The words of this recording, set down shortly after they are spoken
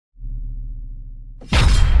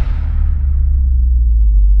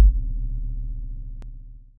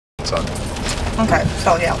Okay,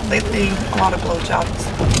 so yeah, lately a lot of blowjobs.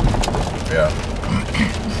 Yeah.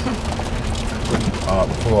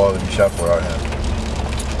 Who all did you shot for out here?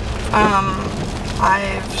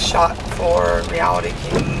 I've shot for Reality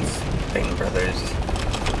Kings, Bang Brothers,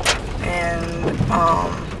 and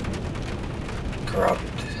Corrupt,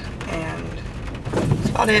 and that's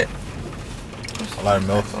about it. A lot of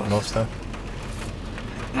MILF stuff?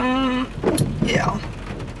 Yeah.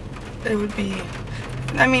 It would be.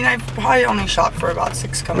 I mean, I've probably only shot for about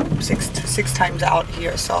six times out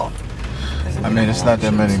here, so. I mean, it's not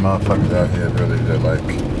that many motherfuckers out here really that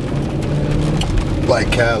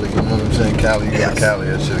like Cali. You know what I'm saying? Cali, you got Cali.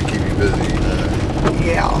 That shit'll keep you busy. You know?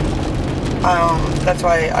 Yeah. That's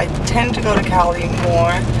why I tend to go to Cali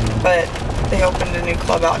more, but they opened a new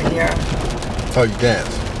club out here. Oh, you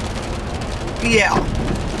dance? Yeah,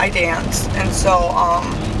 I dance, and so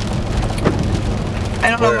I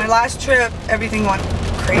don't know. My last trip, everything went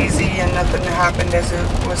crazy and nothing happened as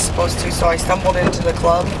it was supposed to. So I stumbled into the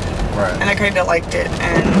club, right, and I kind of liked it.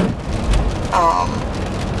 And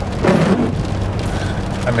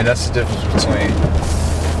I mean, that's the difference between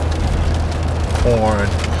porn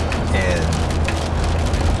and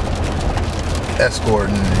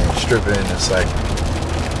escorting and stripping. It's like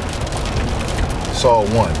it's all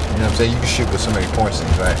one. You know what I'm saying? You can shoot with so many porn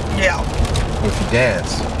scenes, right? Yeah. But if you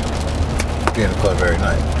dance, you be in the club every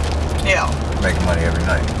night. Yeah. Making money every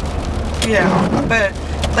night. Yeah, but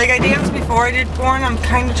like I danced before I did porn. I'm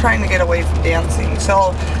kind of trying to get away from dancing.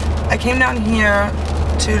 So I came down here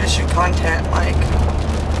to shoot content, like,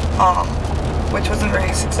 which wasn't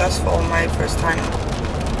very successful my first time.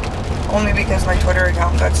 Only because my Twitter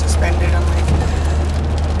account got suspended. I'm like,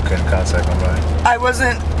 couldn't contact nobody. I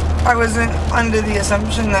wasn't under the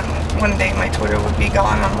assumption that one day my Twitter would be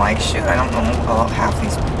gone. I'm like, shoot, I don't know about half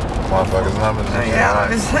these motherfuckers' numbers. Yeah, I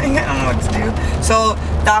was like, I don't know what to do. So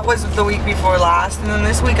that was the week before last, and then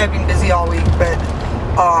this week I've been busy all week, but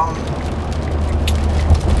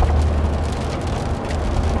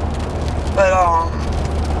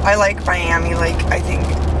I like Miami, like, I think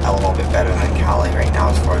a little bit better than Cali right now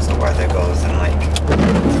as far as the weather goes, and like,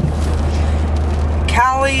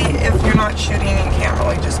 Cali, if you're not shooting, you can't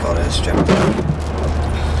really just go to the strip club.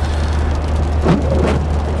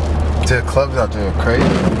 The clubs out there are crazy.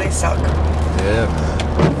 They suck. Yeah, man.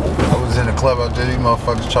 I was in a club out there, these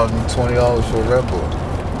motherfuckers charged me $20 for a Red Bull.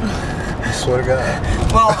 I swear to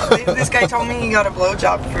God. Well, this guy told me he got a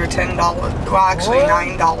blowjob for $10. Well, actually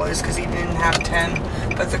 $9 because he didn't have 10.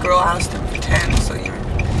 But the girl asked him for 10, so you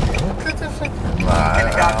could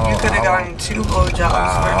have gotten 2 blowjobs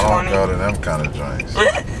for 20. I don't go to them kind of joints.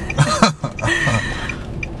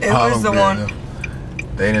 It was the one.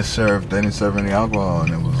 They didn't serve any alcohol,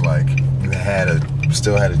 and it was like you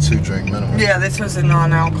still had a 2-drink minimum. Yeah, this was a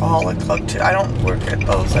non-alcoholic club too. I don't work at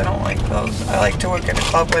those. I don't like those. I like to work at a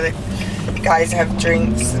club where the guys have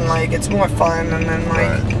drinks and like it's more fun, and then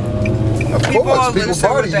like of people course, people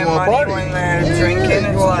party. You want to party when they're drinking.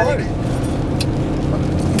 It's like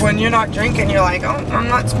when you're not drinking, you're like, oh, I'm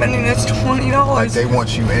not spending this $20. Like they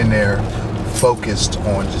want you in there, focused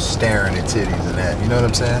on just staring at titties and that. You know what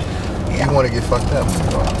I'm saying? Yeah. You want to get fucked up when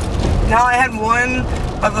you go out. Now I had one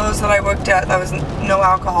of those that I worked at that was no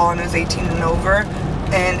alcohol and it was 18 and over,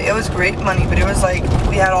 and it was great money, but it was like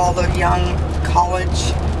we had all the young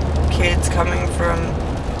college kids coming from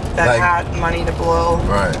that had money to blow.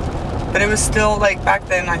 Right. But it was still like back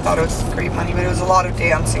then I thought it was great money, but it was a lot of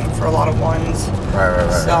dancing for a lot of ones.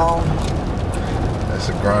 Right. So that's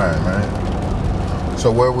a grind, right?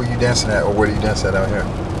 So where were you dancing at, or where do you dance at out here?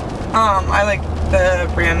 I like the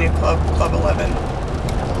brand new club, Club 11.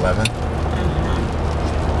 11?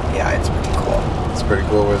 Yeah, it's pretty cool. It's pretty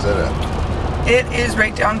cool. Where's that at? It is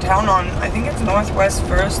right downtown on, I think it's Northwest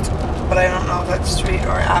 1st, but I don't know if that's street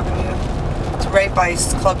or avenue. It's right by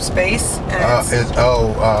Club Space. And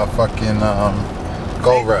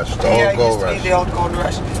Gold Rush. The old Gold Rush. The old Gold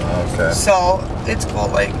Rush. Okay. So it's cool.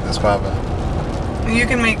 Like it's poppin'. You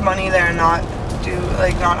can make money there and not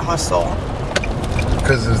hustle.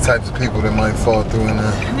 Because of the types of people that might fall through in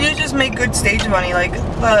there. You just make good stage money. Like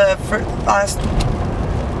last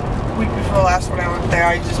week before last when I worked there,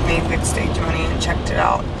 I just made good stage money and checked it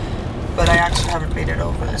out. But I actually haven't made it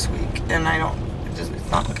over this week, and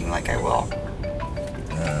it's not looking like I will.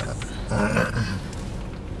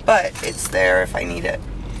 But it's there if I need it,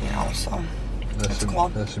 so it's cool.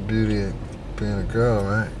 That's the beauty of being a girl,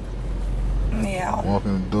 right? Yeah.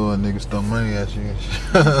 Walking the door, niggas throw money at you.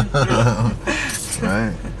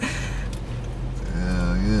 Right?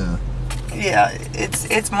 Yeah. Yeah,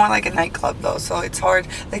 it's more like a nightclub though, so it's hard.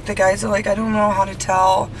 Like the guys are like, I don't know how to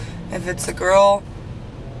tell if it's a girl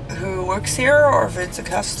who works here or if it's a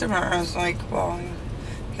customer. I was like, well,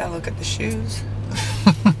 you gotta look at the shoes.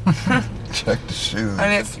 Check the shoes.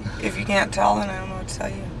 And if you can't tell, then I don't know what to tell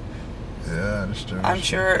you. Yeah, that's true. I'm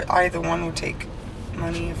sure either one would take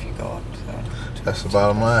money if you go up. So that's the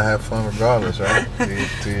bottom line. Have fun regardless, right?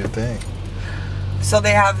 do your thing. So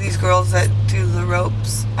they have these girls that do the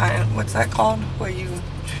ropes. What's that called? Where you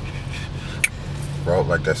rope,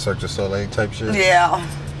 like that Cirque du Soleil type shit? Yeah.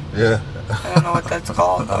 Yeah. I don't know what that's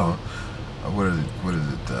called though. What is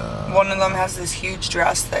it? One of them has this huge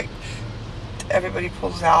dress that everybody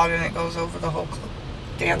pulls out and it goes over the whole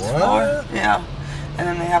dance floor. Yeah. And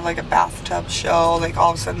then they have like a bathtub show. Like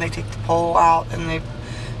all of a sudden they take the pole out and they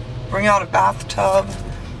bring out a bathtub.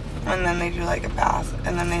 And then they do like a bath,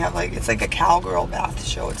 and then they have like, it's like a cowgirl bath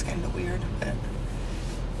show. It's kind of weird, but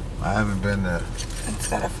I haven't been there. It's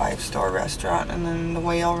got a 5-star restaurant, and then the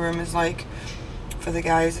whale room is like, for the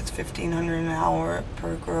guys, it's $1,500 an hour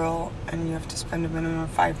per girl, and you have to spend a minimum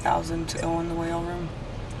of $5,000 to go in the whale room.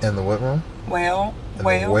 In the what room? Whale. The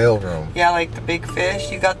whale room. Yeah, like the big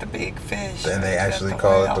fish. You got the big fish. And they actually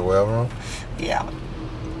call it the whale room? Yeah.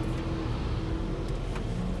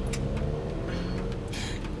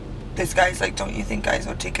 This guy's like, don't you think guys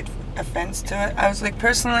would take offense to it? I was like,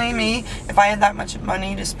 personally, me, if I had that much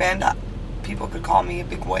money to spend, people could call me a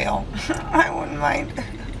big whale. I wouldn't mind.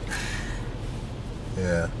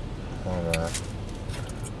 Yeah. Hold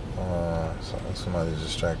on. Somebody's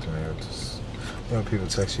distracting me with this. You know, people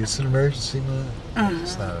text you, it's an emergency, man. Mm-hmm.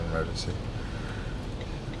 It's not an emergency.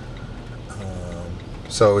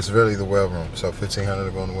 So it's really the whale room. So $1,500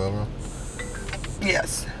 to go in the whale room?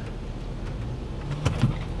 Yes.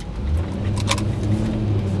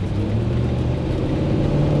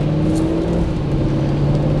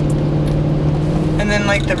 And then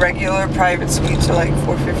like the regular private suites are like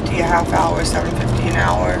 $450 a half hour, $750 an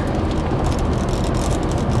hour.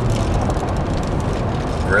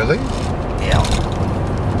 Really? Yeah.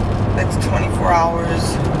 That's 24 hours.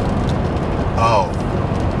 Oh.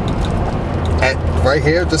 Right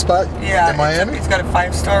here at the spot? Yeah. In Miami? It's got a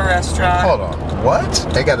 5-star restaurant. Hold on. What?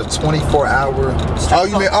 They got a 24-hour. Oh,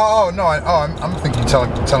 you mean? Oh no! I'm thinking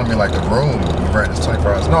telling me like the room you rent is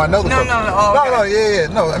 24 hours. No, I know the. No. No, yeah.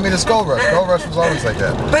 No, I mean it's Gold Rush. Gold Rush was always like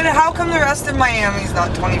that. But how come the rest of Miami's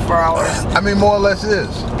not 24 hours? I mean, more or less it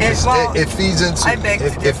is. It feeds into. I beg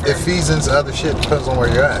to differ. It feeds into other shit. Depends on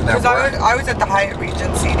where you're at. Because I was at the Hyatt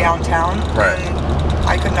Regency downtown, right, and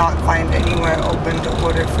I could not find anywhere open to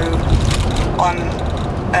order food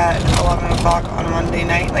at 11 o'clock on a Monday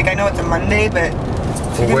night. Like, I know it's a Monday, but...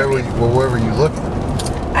 where were you looking?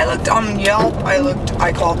 I looked on Yelp.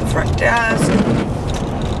 I called the front desk.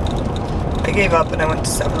 I gave up and I went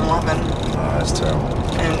to 7-Eleven. Oh, that's terrible.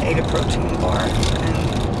 And ate a protein bar.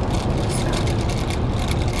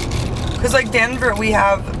 Because, like, Denver, we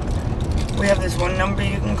have this one number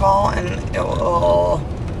you can call, and they'll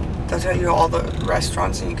tell you all the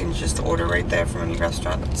restaurants, and you can just order right there from any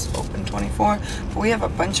restaurant that's open 24. But we have a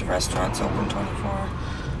bunch of restaurants open 24.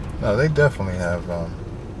 No, they definitely have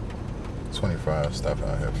 24-hour stuff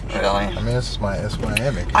out here. For sure. Really? I mean, it's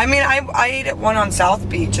Miami. I mean, I ate at one on South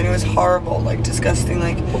Beach, and it was horrible, like disgusting.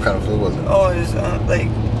 Like, what kind of food was it? Oh, it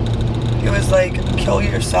was like kill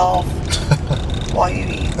yourself while you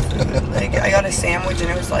eat food. Like, I got a sandwich, and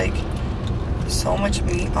it was like so much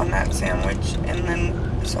meat on that sandwich, and then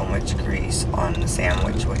so much grease on the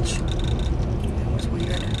sandwich, which it was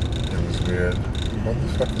weird. It was weird. What the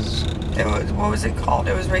fuck is? What was it called?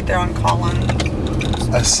 It was right there on Collins.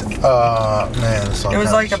 Man, it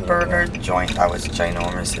was like a burger joint that was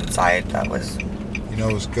ginormous inside. That was. You know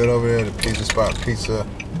what's good over there? The pizza spot, Pizza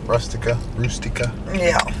Rustica.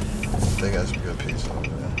 Yeah. They got some good pizza over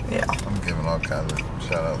there. Yeah. I'm giving all kinds of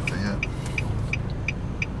shout out for you.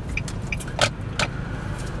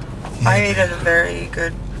 I ate at a very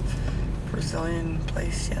good Brazilian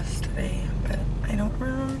place yesterday, but I don't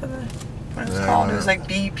remember what it was called. It was like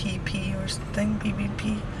BPP or something.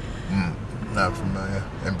 BBP. Not familiar.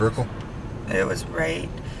 In Brickell? It was right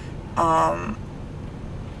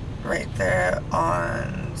there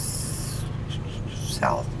on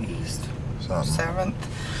Southeast 7th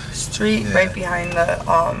Street, yeah. Right behind the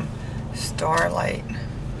Starlight.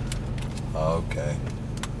 Okay.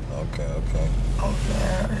 Out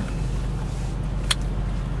there.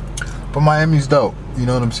 But Miami's dope. You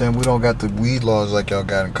know what I'm saying? We don't got the weed laws like y'all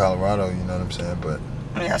got in Colorado. You know what I'm saying? But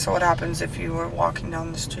yeah. So what happens if you were walking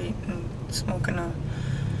down the street and smoking a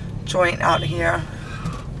joint out here?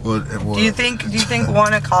 Well, do you think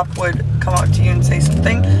a cop would come up to you and say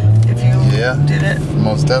something if you did it?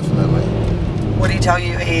 Most definitely. Would he tell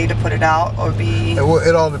you A, to put it out, or B?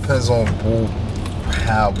 It all depends on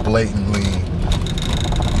how blatantly,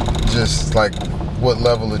 just like what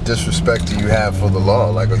level of disrespect do you have for the law?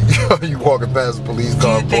 Like, are you walking past a police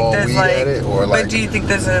car blowing weed at it, or like? But do you think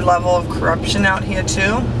there's a level of corruption out here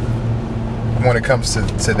too? When it comes to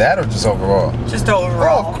that, or just overall? Just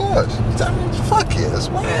overall. Oh, of course. I mean, fuck yes,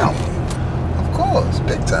 man. Yeah. Of course,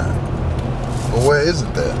 big time. But where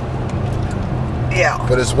isn't there? Yeah.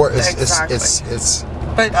 But it's worth. Exactly. It's.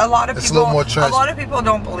 But a lot of It's a people, little more a lot of people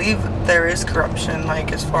don't believe that there is corruption.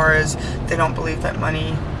 Like, as far as they don't believe that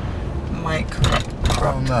money might corrupt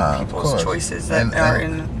people's choices that are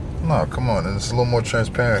in. No, come on. And it's a little more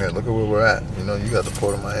transparent here. Look at where we're at. You know, you got the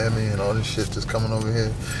Port of Miami and all this shit just coming over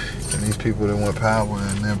here. And these people that want power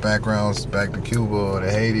and their backgrounds back to Cuba or to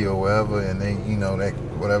Haiti or wherever, and they, you know, they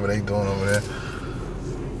whatever they doing over there.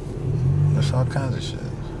 There's all kinds of shit.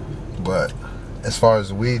 But as far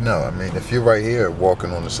as weed, no. I mean, if you're right here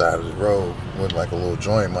walking on the side of the road with like a little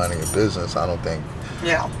joint minding your business, I don't think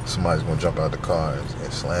somebody's gonna jump out the car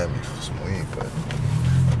and slam you for some weed. But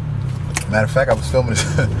matter of fact, I was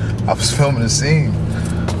filming a scene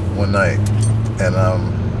one night, and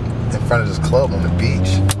in front of this club on the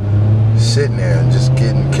beach, sitting there and just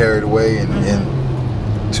getting carried away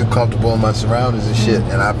and too comfortable in my surroundings and shit.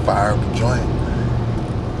 And I fire up a joint,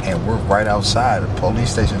 and we're right outside. The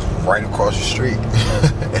police station's right across the street,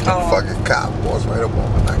 and the fucking cop walks right up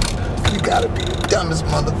on me like, "You gotta be the dumbest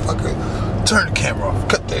motherfucker. Turn the camera off.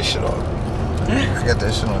 Cut that shit off." I got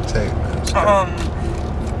that shit on tape, man.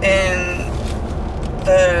 In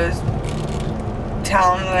the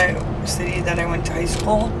city that I went to high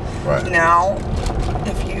school, now,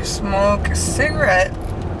 if you smoke a cigarette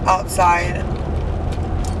outside,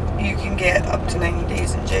 you can get up to 90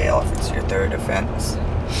 days in jail if it's your third offense.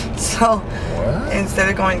 So, instead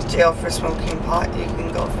of going to jail for smoking pot, you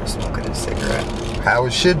can go for smoking a cigarette. How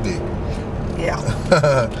it should be. Yeah.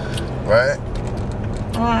 Right?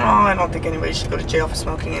 I don't think anybody should go to jail for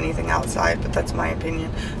smoking anything outside, but that's my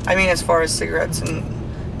opinion. I mean, as far as cigarettes and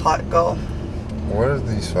pot go. What are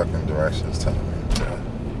these fucking directions telling me to?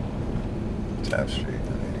 Tap Street.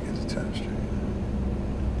 I need to get to Tap Street.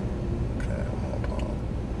 Okay, I'm on Paul.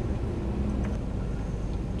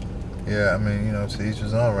 Yeah, I mean, you know, to each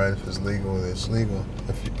his own, right? If it's legal, it's legal.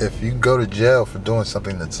 If you go to jail for doing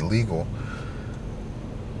something that's legal,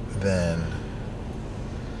 then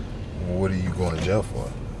what are you going to jail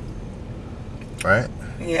for? Right?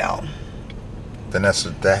 Yeah. Then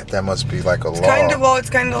that must be like a law. It's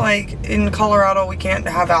kind of like in Colorado, we can't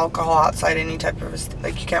have alcohol outside any type of,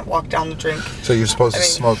 like, you can't walk down the drink. So you're supposed to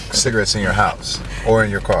smoke cigarettes in your house or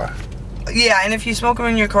in your car? Yeah, and if you smoke them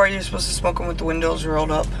in your car, you're supposed to smoke them with the windows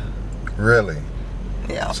rolled up. Really?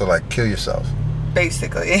 Yeah. So like kill yourself.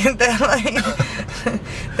 Basically, they're like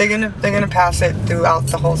they're gonna pass it throughout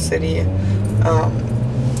the whole city.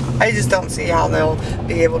 I just don't see how they'll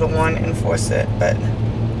be able to enforce it, but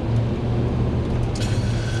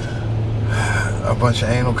a bunch of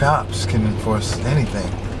anal cops can enforce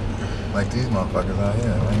anything, like these motherfuckers out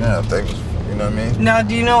here right now. If they was, you know what I mean? Now,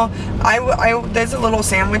 do you know, there's a little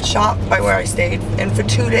sandwich shop by where I stayed, and for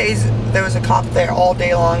 2 days there was a cop there all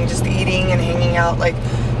day long, just eating and hanging out. Like,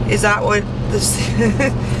 is that what this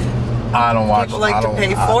I don't watch. People like to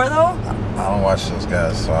pay for though? I don't watch those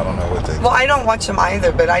guys, so I don't know what they do. Well, I don't watch them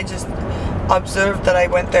either, but I just observed that I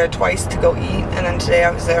went there twice to go eat, and then today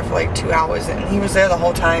I was there for like 2 hours, and he was there the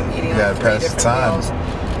whole time eating like 3 different meals.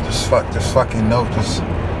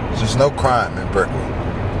 There's no crime in Brickell.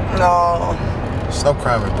 No. There's no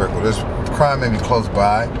crime in Brickell. There's crime maybe close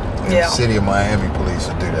by. The city of Miami police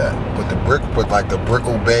would do that. But the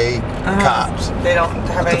Brickell Bay cops, they don't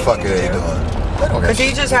have anything. What the fuck are they doing? Because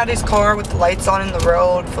he just had his car with the lights on in the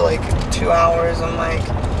road for like 2 hours. I'm like,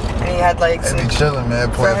 and he had like some chilling, man,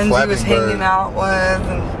 playing friends he was hanging out with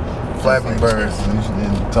and Flappy Birds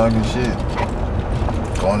and talking shit,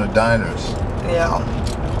 going to diners. Yeah.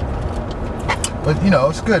 But you know,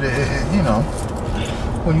 it's good. You know,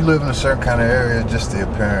 when you live in a certain kind of area, just the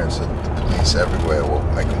appearance of the police everywhere will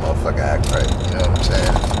make a motherfucker act right. You know what I'm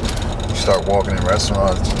saying? You start walking in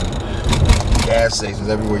restaurants and gas stations,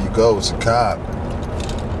 everywhere you go, it's a cop.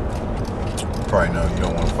 You probably know you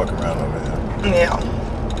don't want to fuck around over there. Yeah.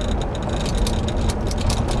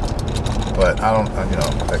 But I don't, you know,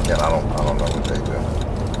 again, I don't know what they do.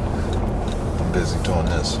 I'm busy doing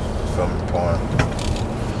this, filming porn.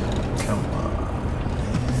 Come on.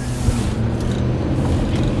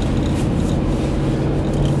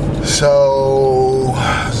 So,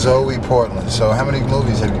 Zoey Portland. So, how many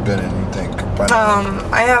movies have you been in, you think?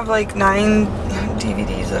 I have like 9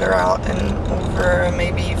 DVDs that are out and over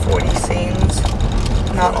maybe 40 scenes.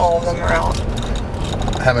 Not all of them are out.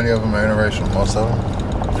 How many of them are interracial? Most of them?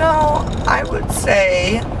 No, I would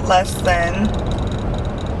say less than,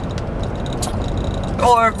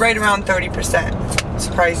 or right around 30%,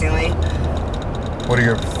 surprisingly. What are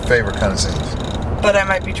your favorite kind of scenes? But I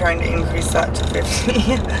might be trying to increase that to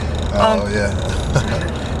 50. Yeah.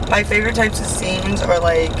 My favorite types of scenes are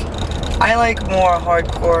like, I like more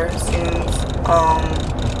hardcore scenes.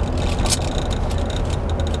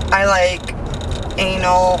 I like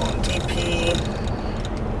anal, DP,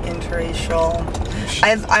 interracial.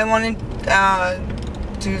 I want to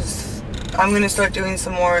do. I'm gonna start doing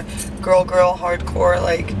some more girl hardcore,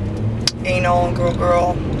 like anal,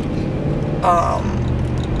 girl.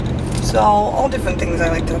 So all different things. I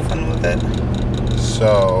like to have fun with it.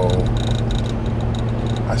 So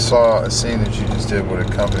I saw a scene that you just did with a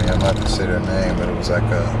company. I'm not gonna say their name, but it was like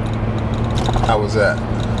a. How was that?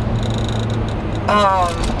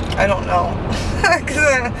 I don't know, cause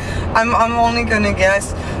I'm only gonna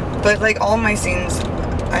guess, but like all my scenes,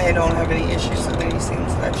 I don't have any issues with any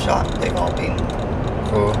scenes that I've shot. They've all been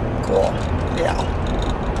cool. Yeah.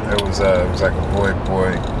 It was like a boy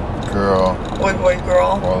girl. Boy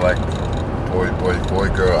girl. Or like boy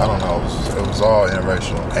girl. I don't know. It was all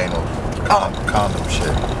interracial anal condom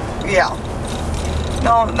shit. Yeah.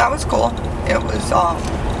 No, that was cool. It was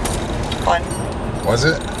fun. Was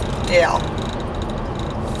it? Yeah.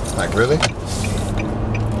 Like really?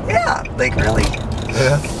 Yeah, like really.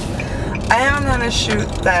 Yeah. I haven't had a shoot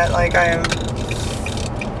that like I am,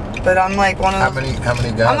 but I'm like one of those. How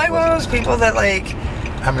many guys? I'm like one of those people that like.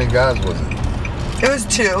 How many guys was it? It was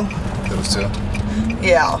 2. It was 2.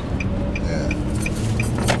 Yeah. Yeah.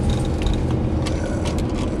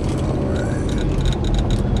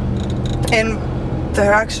 Alright. And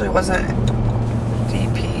there actually wasn't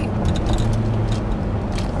DP.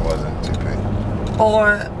 It wasn't DP.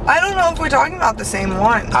 Or I don't know if we're talking about the same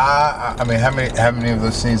one. I mean, how many of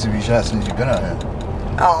those scenes have you shot since you've been out here?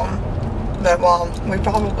 Well, we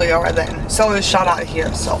probably are then. So it was shot out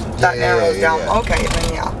here, so that narrows down. Yeah. Okay,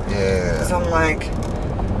 then yeah. Yeah. Because I'm like.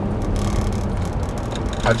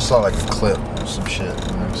 I just saw like a clip or some shit. You know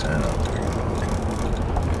what I'm saying?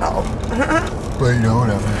 Oh. But you know,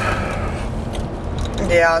 whatever.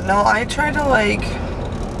 Yeah, no, I try to like.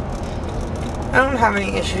 I don't have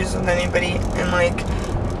any issues with anybody, and like.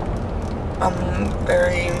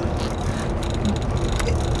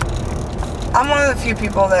 I'm one of the few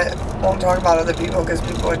people that won't talk about other people because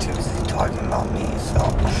people are too busy talking about me, so.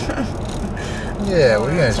 Yeah,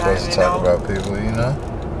 well, you ain't supposed to talk about people, you know?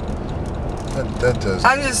 That does.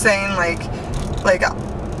 I'm just saying, like,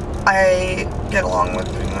 I get along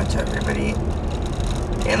with pretty much everybody.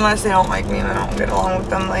 Unless they don't like me and I don't get along with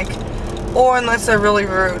them, like, or unless they're really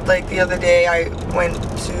rude. Like, the other day I went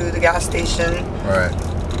to the gas station. Right.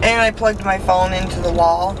 And I plugged my phone into the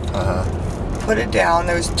wall. Put it down.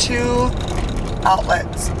 There was 2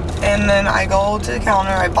 outlets. And then I go to the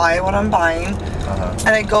counter, I buy what I'm buying, and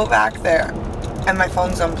I go back there, and my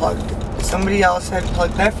phone's unplugged. Somebody else had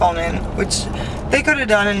plugged their phone in, which they could have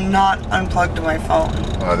done and not unplugged my phone.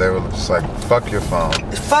 Oh, they were just like, fuck your phone.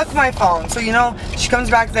 Fuck my phone. So, you know, she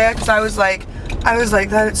comes back there, because I was like,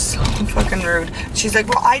 that is so fucking rude. She's like,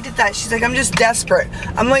 well, I did that. She's like, I'm just desperate.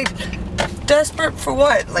 I'm like, desperate for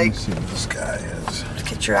what? Like, let me see what this guy is. To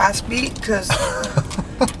get your ass beat, because...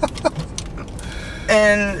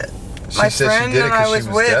 And my friend that I was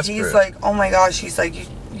with, desperate. He's like, oh my gosh, he's like,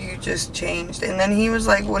 you just changed. And then he was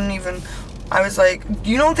like, I was like,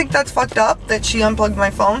 you don't think that's fucked up that she unplugged my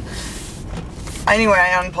phone? Anyway,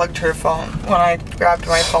 I unplugged her phone when I grabbed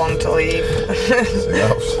my phone to leave.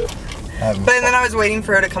 But then I was waiting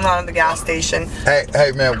for her to come out of the gas station.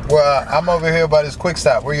 Hey man, well, I'm over here by this quick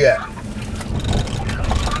stop. Where you at?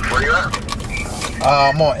 Where you at?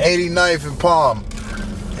 I'm on 89th and Palm.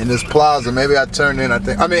 In this plaza, maybe I turned in,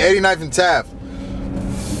 89th and Taft.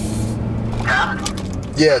 Taft?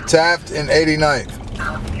 Yeah, Taft and 89th.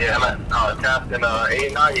 Yeah, I'm at Taft and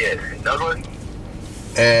 89, yeah, Douglas.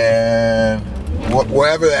 And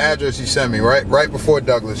wherever the address you sent me, right before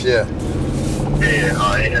Douglas, yeah. Yeah,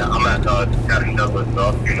 I'm at Taft and Douglas, so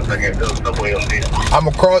I'll see if I can do the subway on here. I'm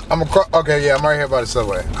across, okay, yeah, I'm right here by the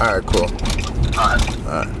subway. Alright, cool. Alright.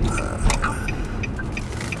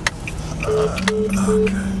 Okay. Oh,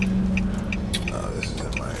 this is in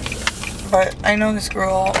my head. But I know this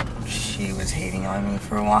girl, she was hating on me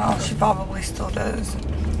for a while. She probably still does.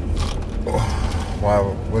 Why?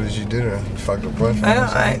 What did you do to her? You fucked her boyfriend?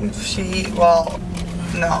 Well,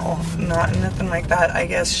 no, nothing like that. I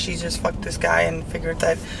guess she just fucked this guy and figured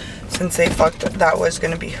that since they fucked, that was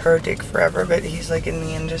gonna be her dick forever. But he's like in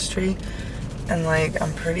the industry, and like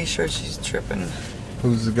I'm pretty sure she's tripping.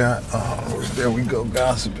 Who's the guy? Oh, there we go,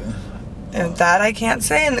 gossiping. And that I can't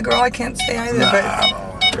say, and the girl I can't say either.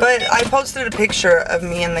 But I posted a picture of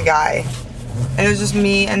me and the guy, and it was just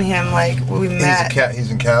me and him. Like we met. He's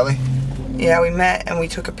in Cali. Yeah, we met and we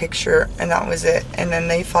took a picture, and that was it. And then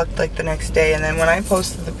they fucked like the next day. And then when I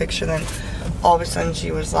posted the picture, then all of a sudden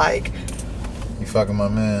she was like, "You fucking my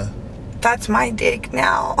man." That's my dick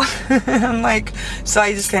now. I'm like, so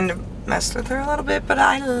I just kind of messed with her a little bit, but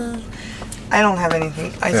I don't have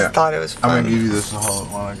anything. I just thought it was fun. I'm gonna give you this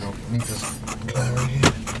while I go meet this guy right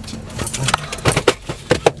here.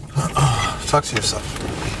 Talk to yourself.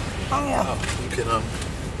 Oh yeah. You can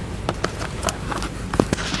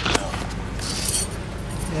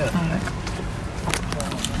yeah.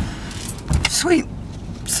 Sweet.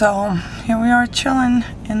 So here we are chilling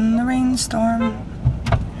in the rainstorm.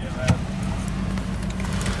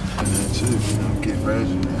 Get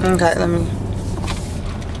ready. Okay, let me.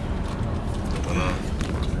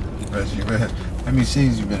 How many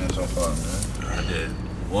scenes you been in so far, man? I did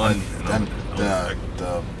one.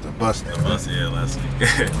 The bus thing. The bus, yeah, last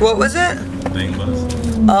week. What was it? Bang bus.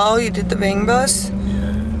 Oh, you did the Bang bus? Yeah.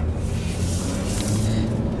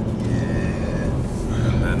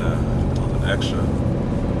 And then I was an extra.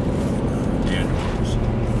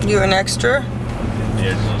 You an extra?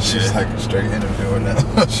 Yeah. She's like a straight interviewer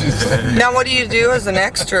now. She's like, now what do you do as an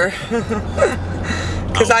extra?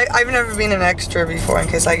 Because I've never been an extra before, in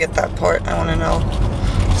case I get that part. I want to know.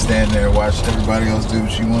 Stand there and watch everybody else do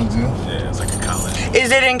what you want to do? Yeah, it's like a college. Is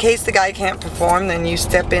it in case the guy can't perform, then you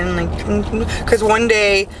step in? Like, because one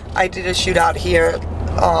day I did a shoot out here,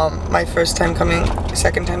 my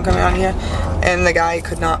second time coming out here, and the guy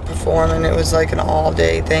could not perform, and it was like an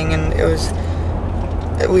all-day thing, and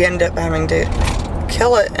we ended up having to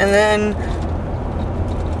kill it, and then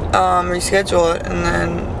reschedule it, and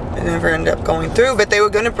then it never ended up going through. But they were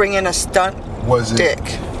going to bring in a stunt dick,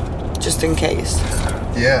 just in case.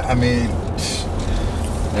 Yeah, I mean,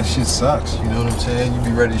 that shit sucks. You know what I'm saying? You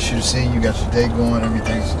be ready to shoot a scene. You got your day going.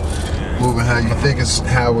 Everything's moving how you think it's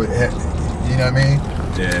how it. You know what I mean?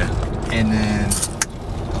 Yeah. And then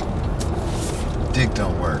dick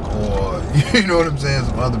don't work, or you know what I'm saying?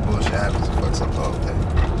 Some other bullshit happens and fucks up the whole thing.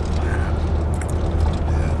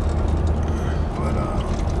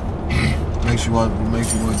 Makes you want to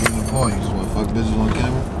get in the point. You just want to fuck bitches on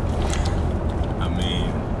camera? I mean,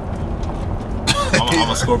 I'm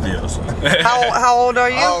a Scorpio. So. How old are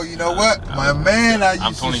you? Oh, you know what? My man,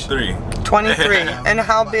 I'm 23. 23. And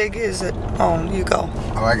how big is it? Oh, you go.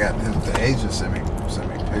 Oh, I got the agent sent me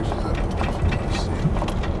pictures of it. Let's see.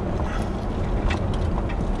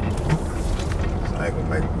 I ain't gonna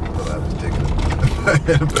make him pull out his dick.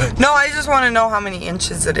 No, I just want to know how many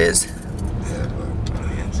inches it is.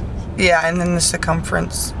 Yeah, and then the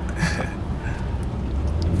circumference. I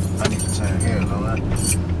need to turn here and all that.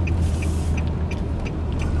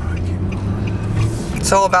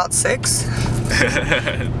 So about 6? Nah,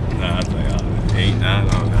 I think 8, 9.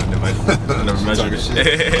 I never measured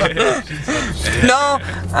it. No,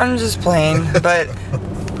 I'm just playing. But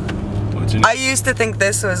I used to think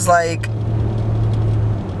this was like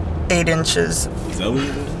 8 inches. Zoey?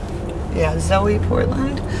 Yeah, Zoey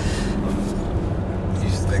Portland.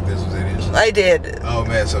 Think this was 8 inches? I did. Oh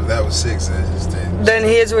man, so if that was 6 inches, then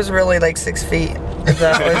his was really like 6 feet. If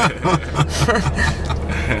that was.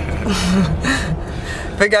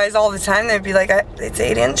 But guys, all the time they'd be like, "It's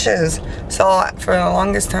 8 inches." So for the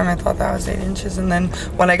longest time, I thought that was 8 inches, and then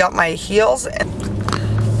when I got my heels.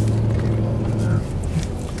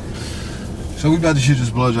 So we about to shoot this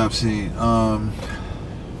blowjob scene.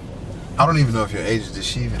 I don't even know if your agent, did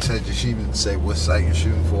she even say what site you're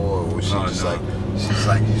shooting for, or was she she's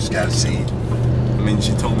like, you just got a scene? I mean,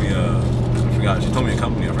 she told me, I forgot, she told me a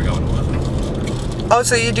company, I forgot what it was. Oh,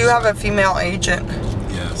 so you do have a female agent?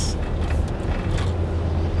 Yes.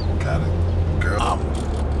 Got it. Girl.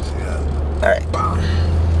 Yeah. Alright.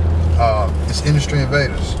 It's Industry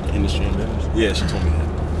Invaders. Industry Invaders? Yeah, she told me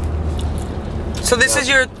that. So this is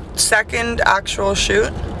your second actual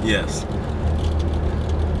shoot? Yes.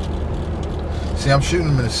 See, I'm shooting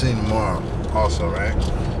them in the scene tomorrow also, right?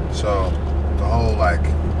 So the whole like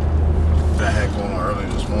that I had going on earlier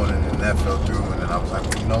this morning, and that fell through, and then I was like,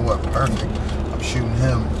 well, you know what, perfect. I'm shooting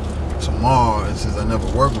him tomorrow, and since I never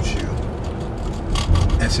worked with you,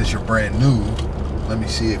 and since you're brand new, let me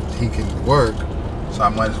see if he can work. So I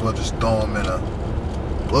might as well just throw him in a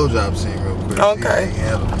blowjob scene real quick. Okay. See how he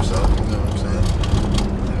handle himself, you know what I'm saying?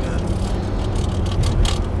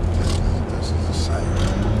 And then this is the site, man.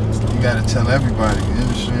 You gotta tell everybody,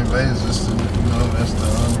 Industry Invaders, that's the, that's the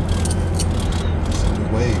new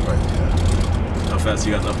wave right there. How fast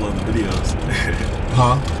you guys upload the videos?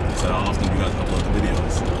 Huh? So how often you guys upload the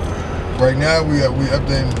videos? Right now, we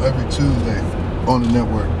updating every Tuesday on the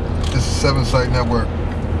network. It's a 7-site network.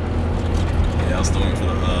 Yeah, I was doing for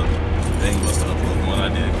the thing was the upload one I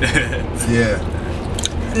did. Yeah.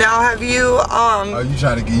 Now, have you Oh, you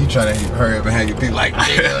trying to hurry up and have your people like,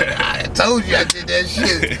 I told you I did that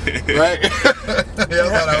shit, right? Y'all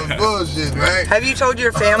thought I was bullshit, right? Have you told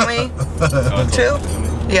your family too?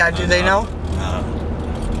 Yeah. Do they know?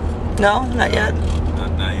 No, not yet.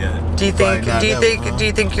 Not yet. Do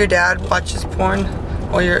you think your dad watches porn,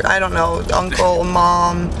 or your I don't know, uncle,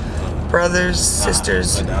 mom, brothers,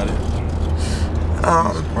 sisters? I doubt it.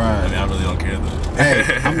 Surprise. I mean, I really don't care though. Hey,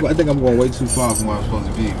 I think I'm going way too far from where I'm supposed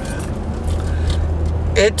to be,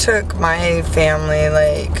 man. It took my family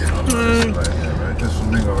like. Right here, right? This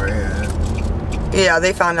flamingo right here. Yeah,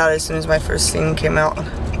 they found out as soon as my first scene came out.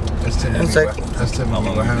 That's typically How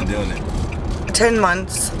long what have you happens. been doing it? 10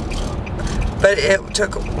 months. But it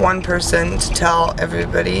took one person to tell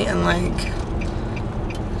everybody, and like,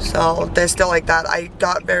 so they're still like that. I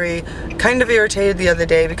got kind of irritated the other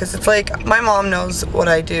day because it's like, my mom knows what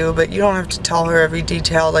I do, but you don't have to tell her every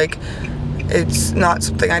detail. Like, it's not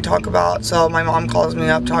something I talk about. So my mom calls me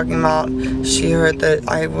up talking about she heard that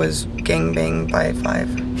I was gangbanged by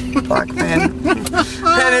 5 black men.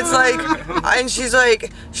 And it's like, and she's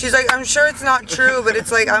like, I'm sure it's not true, but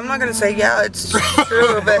it's like, I'm not gonna say, yeah, it's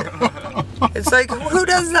true, but it's like, who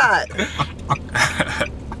does that?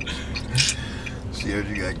 She heard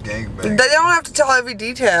you got gangbanged. They don't have to tell every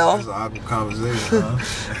detail. That's an awkward conversation, huh?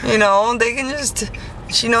 You know, they can just,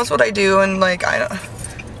 she knows what I do, and like, I don't,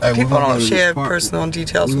 Hey, people don't share personal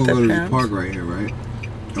details with their parents. We're going to go to this park right here, right?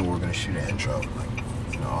 And we're going to shoot an intro. Like,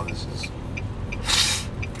 you know, all this is...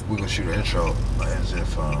 We're going to shoot an intro as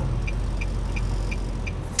if, I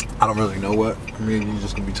don't really know what. I mean, you're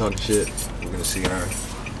just going to be talking shit. We're going to see her.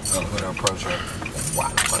 We're going to approach her. Like,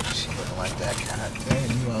 why the fuck is she looking like that? God damn,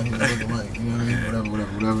 you out here looking like, you know what I mean?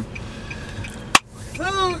 Whatever.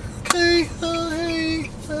 Oh, okay. Oh, hey.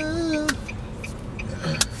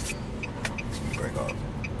 Break off.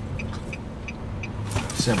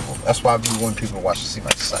 Simple. That's why we want people to watch to see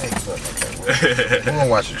my site. Look, okay, we're gonna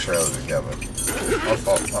watch the trailer together. My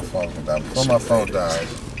phone's gonna die. Before my phone dies,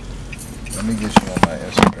 let me get you on my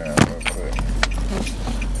Instagram real quick.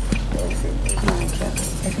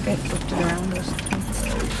 I think I flipped it around or something.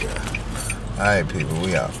 Alright, people,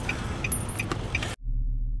 we out.